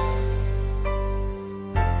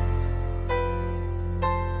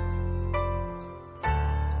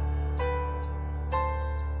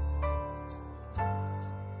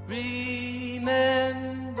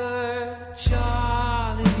 Remember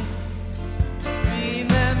Charlie,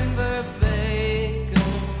 remember Baker.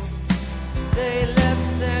 They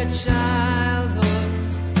left their childhood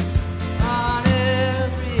on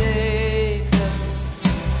every acre.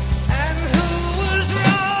 And who was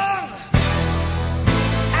wrong?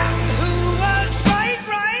 And who was right?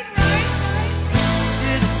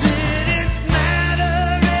 It didn't matter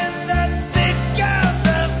in the thick of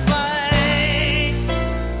the fight.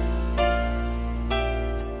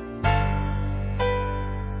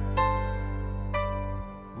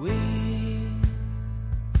 We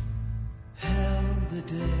held the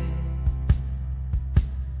day